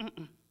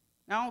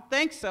 I don't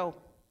think so.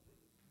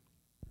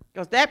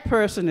 Because that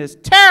person is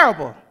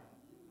terrible.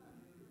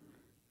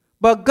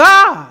 but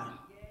God.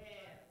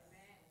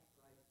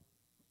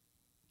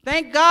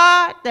 Thank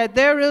God that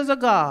there is a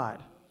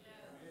God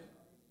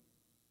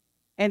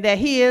and that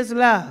he is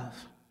love.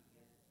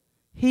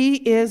 He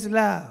is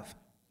love.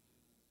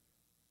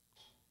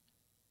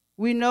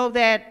 We know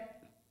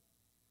that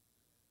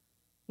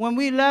when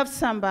we love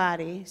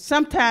somebody,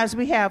 sometimes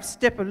we have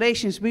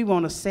stipulations we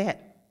want to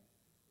set.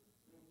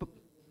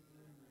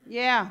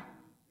 Yeah.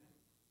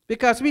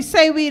 Because we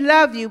say we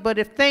love you, but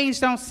if things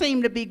don't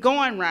seem to be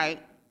going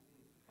right,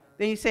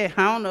 then you say,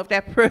 I don't know if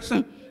that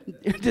person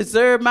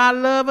deserves my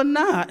love or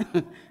not.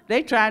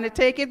 They're trying to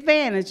take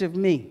advantage of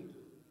me.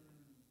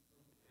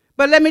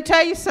 But let me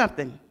tell you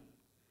something.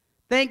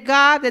 Thank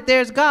God that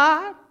there's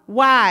God.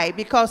 Why?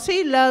 Because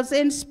he loves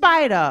in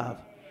spite of.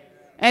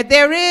 And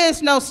there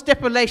is no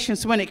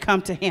stipulations when it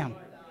comes to him.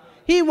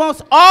 He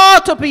wants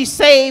all to be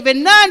saved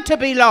and none to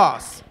be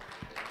lost.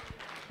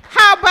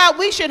 How about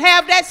we should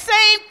have that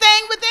same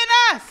thing within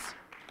us?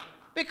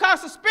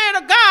 Because the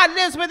Spirit of God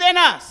lives within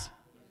us.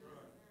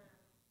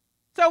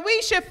 So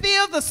we should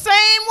feel the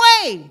same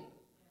way.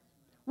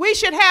 We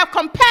should have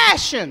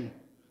compassion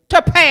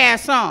to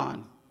pass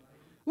on.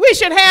 We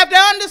should have the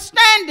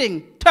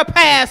understanding to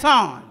pass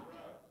on.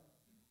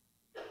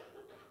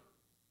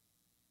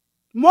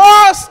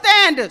 Moral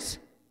standards,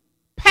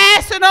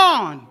 pass it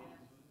on.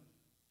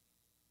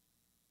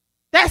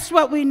 That's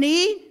what we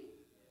need.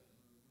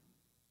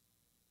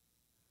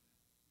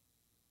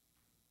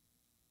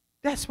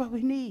 That's what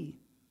we need.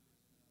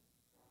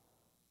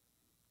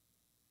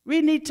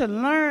 We need to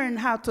learn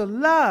how to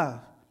love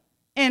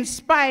in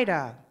spite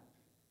of,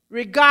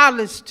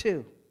 regardless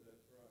to.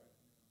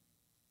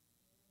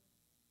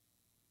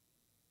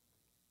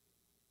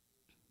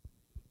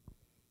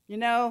 You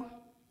know,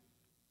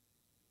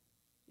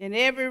 in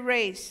every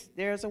race,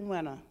 there's a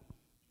winner.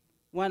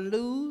 One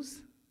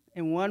lose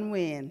and one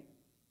win.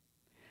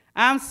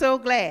 I'm so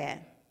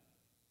glad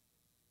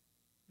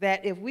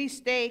that if we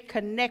stay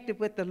connected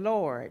with the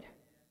Lord,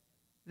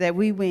 that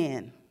we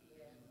win.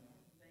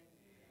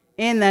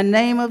 In the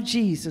name of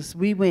Jesus,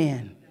 we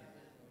win.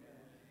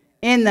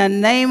 In the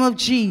name of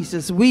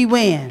Jesus, we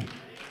win.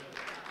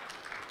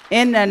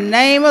 In the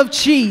name of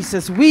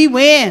Jesus, we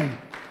win.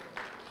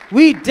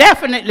 We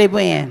definitely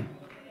win.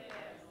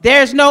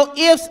 There's no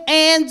ifs,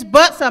 ands,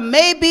 buts, or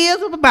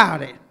maybes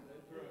about it.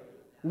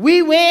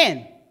 We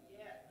win.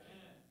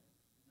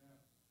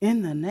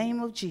 In the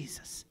name of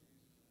Jesus.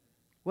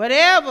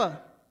 Whatever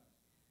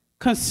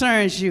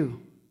concerns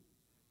you,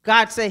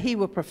 God said he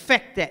will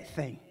perfect that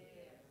thing.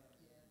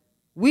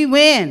 We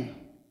win.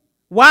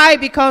 Why?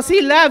 Because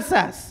he loves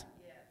us.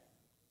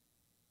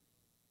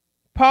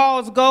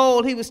 Paul's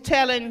goal, he was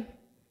telling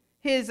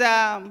his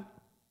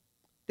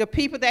the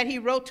people that he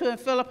wrote to in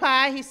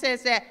Philippi, he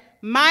says that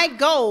my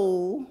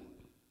goal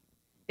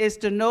is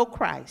to know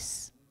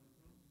Christ.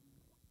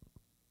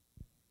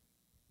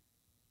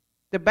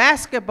 The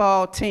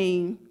basketball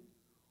team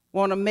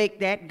want to make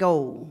that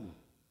goal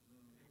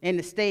in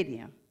the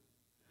stadium.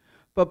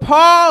 But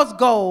Paul's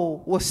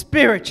goal was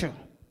spiritual.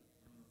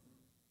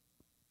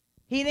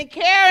 He didn't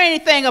care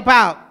anything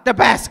about the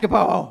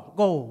basketball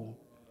goal.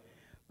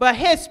 But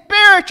his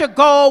spiritual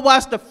goal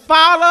was to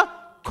follow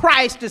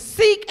Christ, to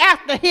seek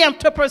after him,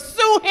 to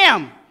pursue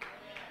him.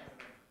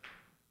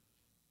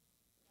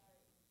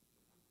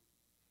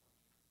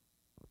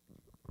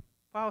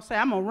 Paul said,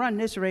 I'm going to run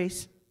this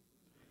race,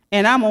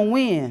 and I'm going to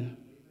win.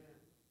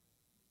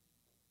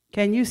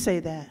 Can you say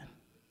that?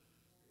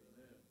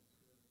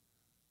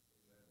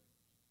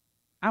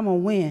 I'm going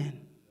to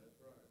win.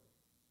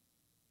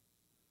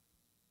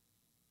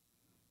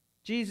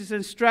 Jesus'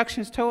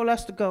 instructions told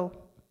us to go.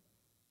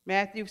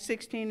 Matthew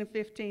 16 and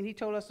 15, he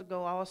told us to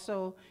go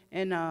also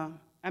in,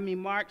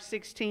 Mark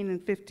 16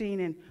 and 15,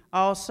 and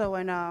also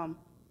in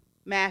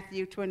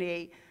Matthew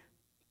 28.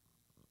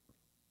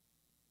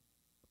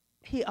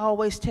 He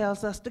always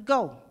tells us to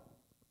go,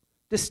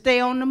 to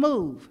stay on the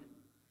move.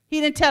 He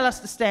didn't tell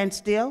us to stand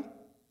still.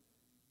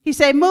 He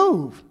said,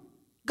 move,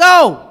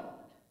 go.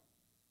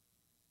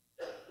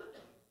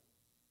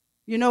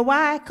 You know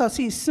why? Because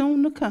he's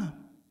soon to come.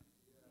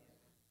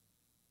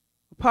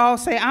 Paul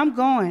said, I'm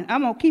going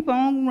to keep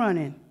on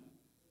running.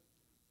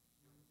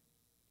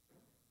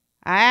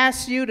 I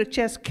ask you to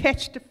just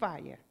catch the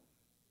fire.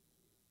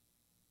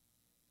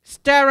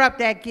 Stir up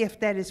that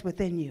gift that is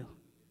within you.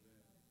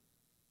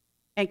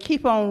 And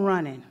keep on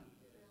running.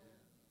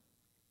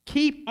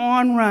 Keep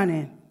on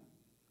running.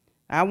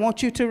 I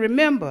want you to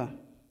remember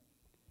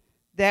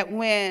that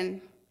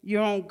when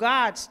you're on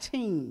God's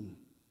team,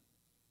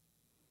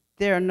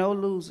 there are no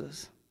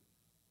losers,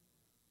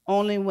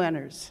 only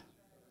winners.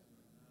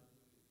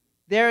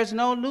 There is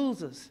no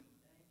losers.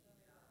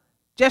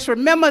 Just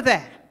remember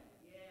that.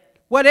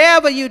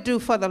 Whatever you do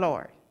for the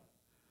Lord,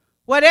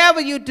 whatever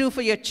you do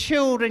for your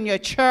children, your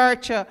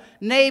church, or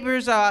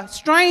neighbors, or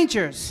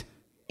strangers,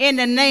 in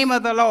the name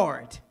of the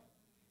Lord,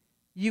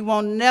 you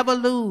will never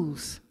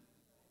lose.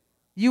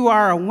 You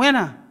are a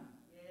winner.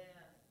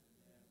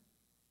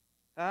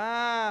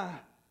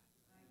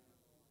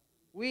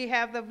 We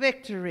have the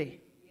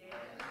victory.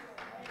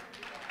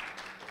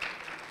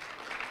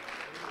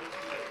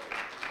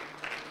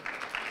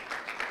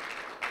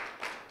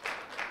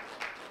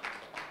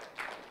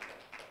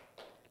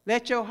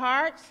 Let your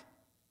hearts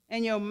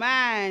and your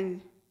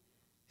mind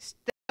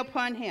stay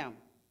upon him.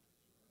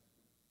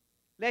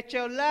 Let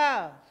your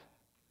love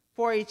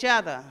for each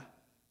other,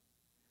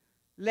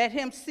 let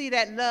him see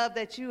that love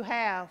that you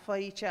have for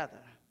each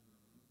other.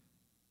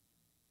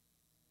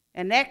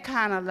 And that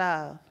kind of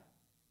love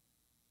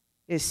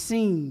is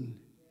seen,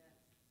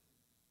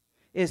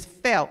 is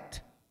felt.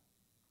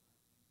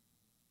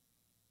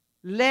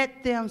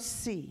 Let them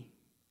see,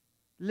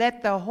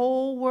 let the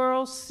whole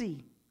world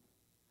see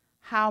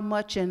how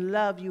much in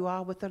love you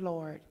are with the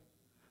Lord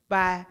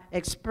by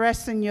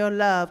expressing your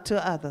love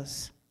to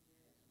others,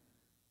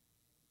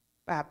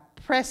 by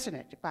pressing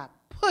it, by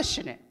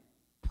pushing it,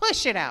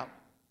 push it out,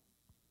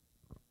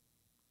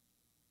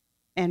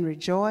 and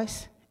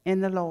rejoice in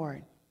the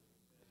Lord,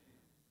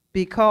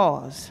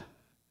 because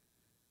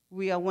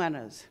we are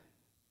winners.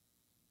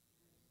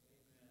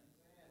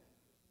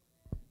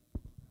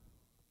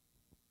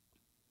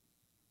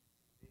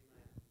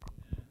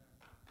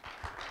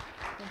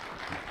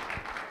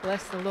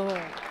 Bless the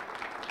Lord.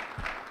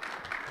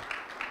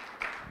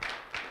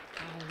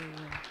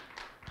 Hallelujah.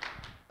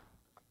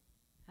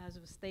 As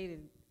was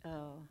stated,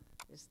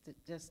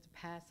 just to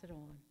pass it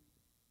on.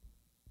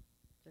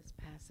 Just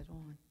pass it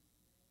on.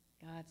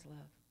 God's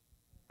love.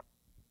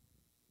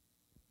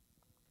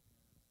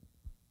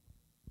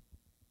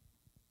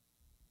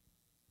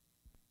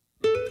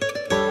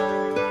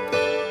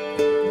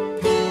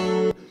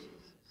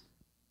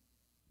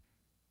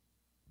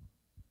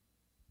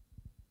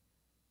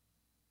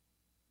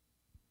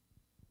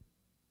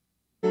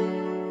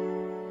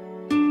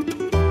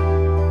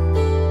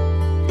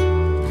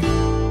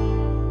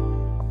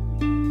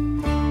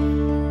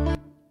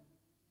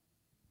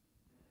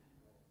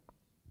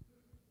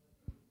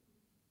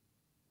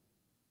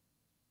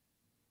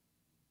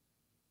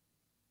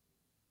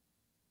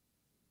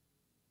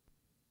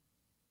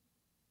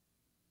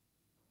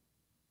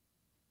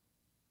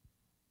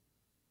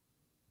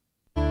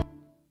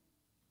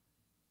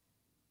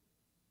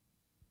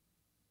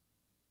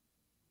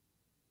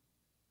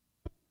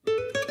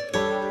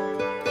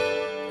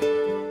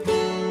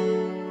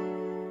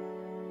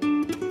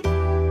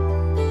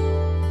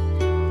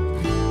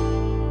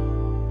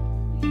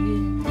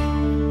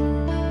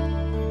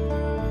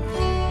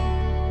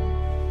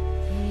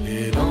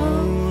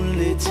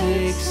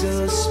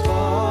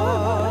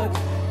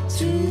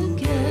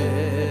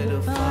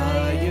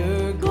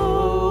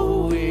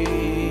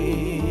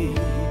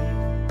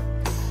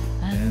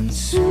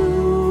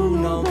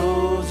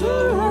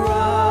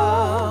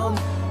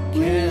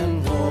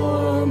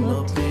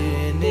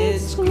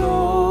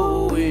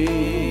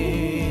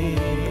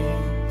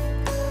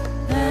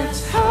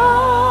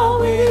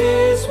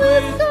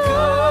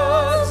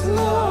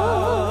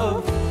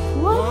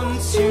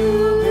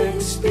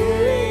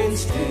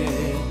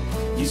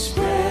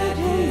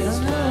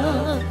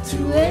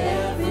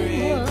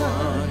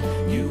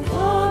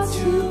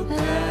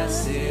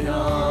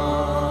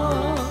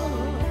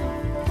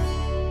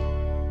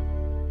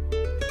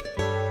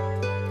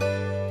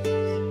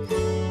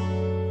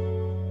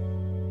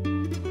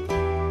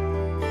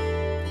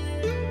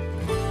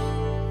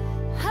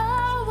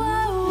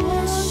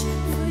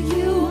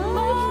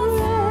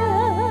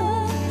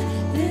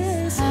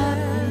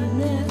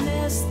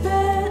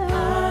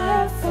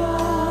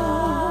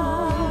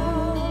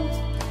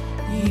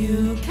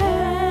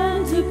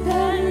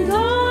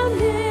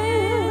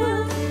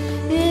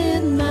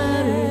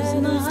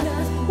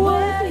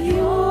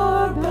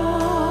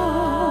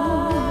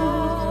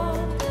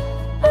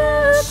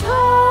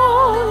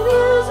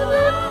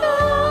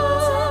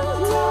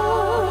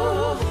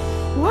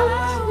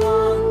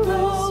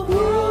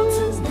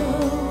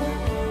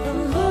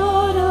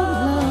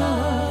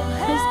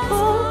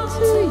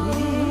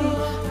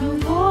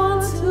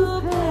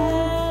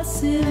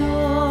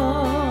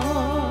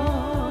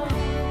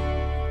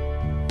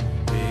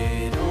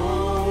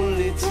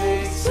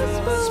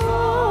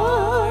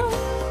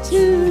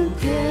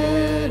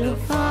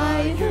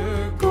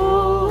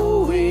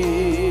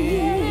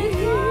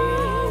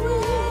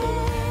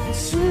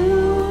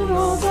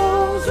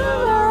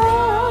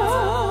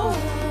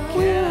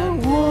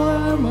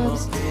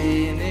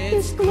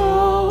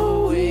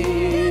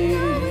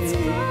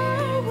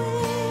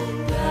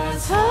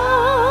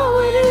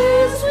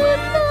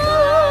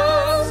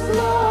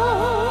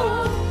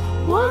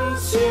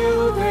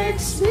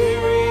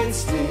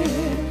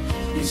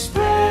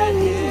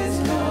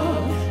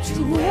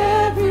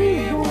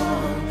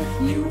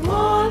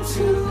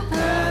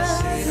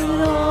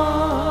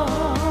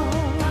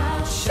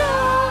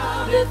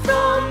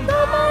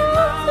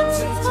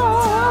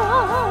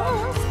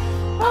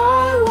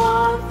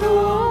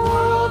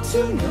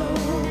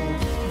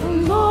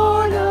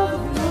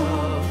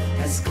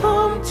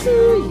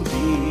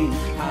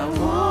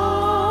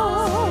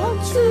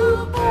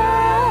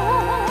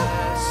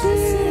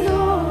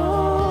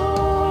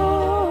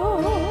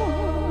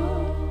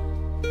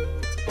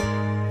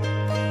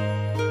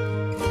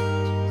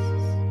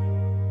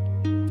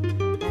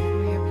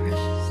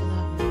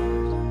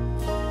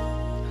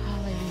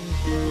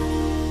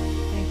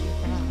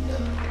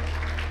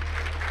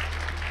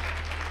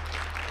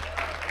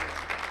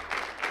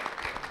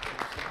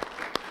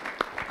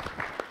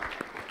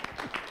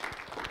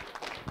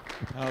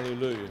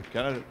 Hallelujah.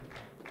 Can I?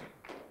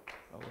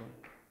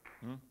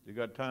 You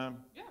got time?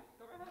 Yeah,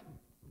 go right ahead.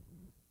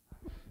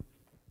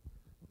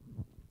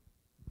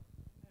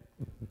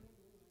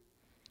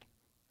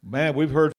 Man, we've heard